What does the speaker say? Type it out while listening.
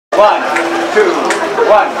1, 2,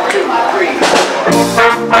 1, 2, 3.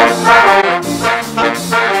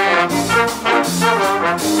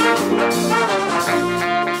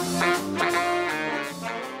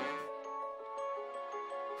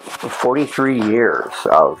 43 years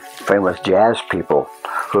of famous jazz people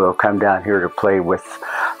who have come down here to play with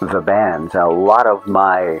the bands. A lot of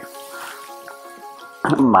my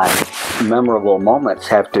memorable moments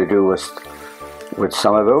have to do with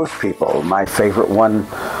some of those people. My favorite one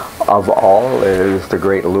of all is the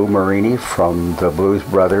great Lou Marini from the Blues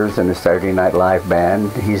Brothers and the Saturday Night Live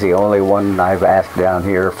band. He's the only one I've asked down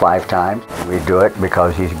here 5 times. We do it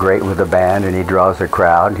because he's great with the band and he draws the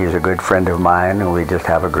crowd. He's a good friend of mine and we just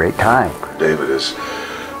have a great time. David has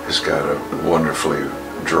got a wonderfully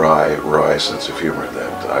dry, wry sense of humor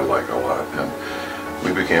that I like a lot. And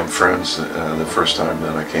we became friends the first time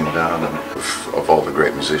that I came down, and of all the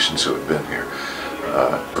great musicians who have been here,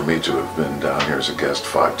 for me to have been down here as a guest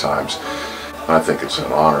 5 times, I think it's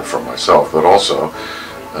an honor for myself, but also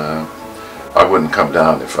I wouldn't come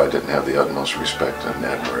down if I didn't have the utmost respect and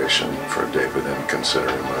admiration for David and consider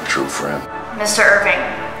him a true friend. Mr. Irving,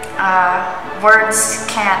 words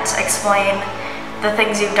can't explain the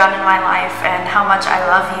things you've done in my life and how much I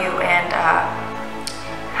love you and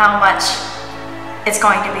how much it's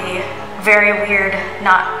going to be very weird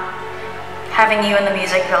not having you in the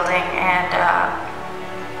music building, and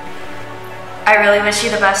I really wish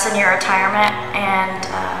you the best in your retirement and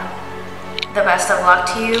the best of luck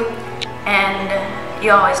to you, and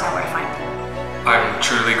you always know where to find me. I'm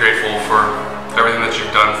truly grateful for everything that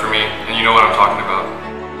you've done for me, and you know what I'm talking about.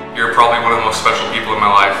 You're probably one of the most special people in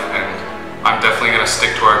my life, and I'm definitely going to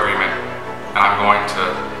stick to our agreement, and I'm going to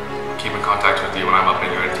keep in contact with you when I'm up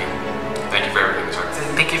in your team. Thank you for everything, sir.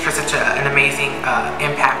 Thank you for such an amazing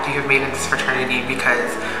impact you have made in this fraternity,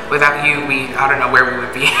 because without you, I don't know where we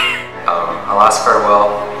would be. A last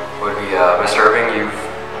farewell would be, Mr. Irving, you've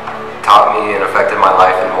taught me and affected my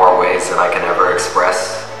life in more ways than I can ever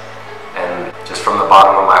express. And just from the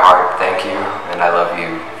bottom of my heart, thank you, and I love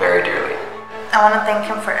you very dearly. I want to thank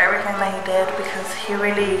him for everything that he did, because he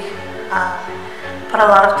really put a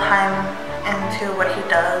lot of time into what he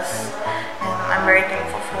does, and I'm very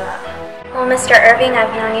thankful for that. Well, Mr. Irving,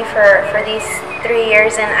 I've known you for these 3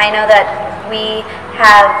 years, and I know that we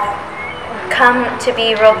have come to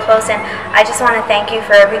be real close, and I just want to thank you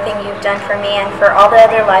for everything you've done for me and for all the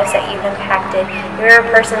other lives that you've impacted. You're a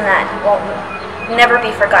person that will never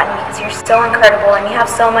be forgotten because you're so incredible and you have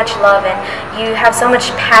so much love and you have so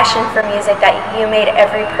much passion for music that you made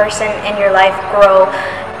every person in your life grow,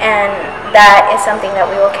 and that is something that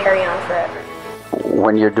we will carry on forever.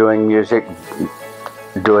 When you're doing music,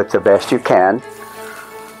 do it the best you can.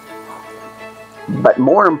 But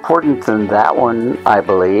more important than that one, I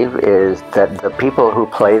believe, is that the people who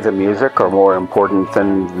play the music are more important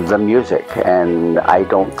than the music. And I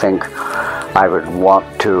don't think I would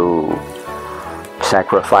want to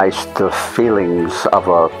sacrifice the feelings of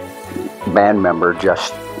a band member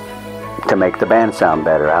just to make the band sound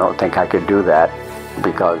better. I don't think I could do that,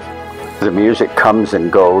 because the music comes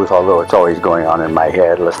and goes, although it's always going on in my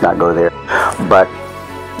head. Let's not go there. But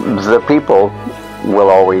the people will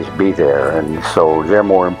always be there, and so they're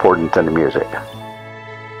more important than the music.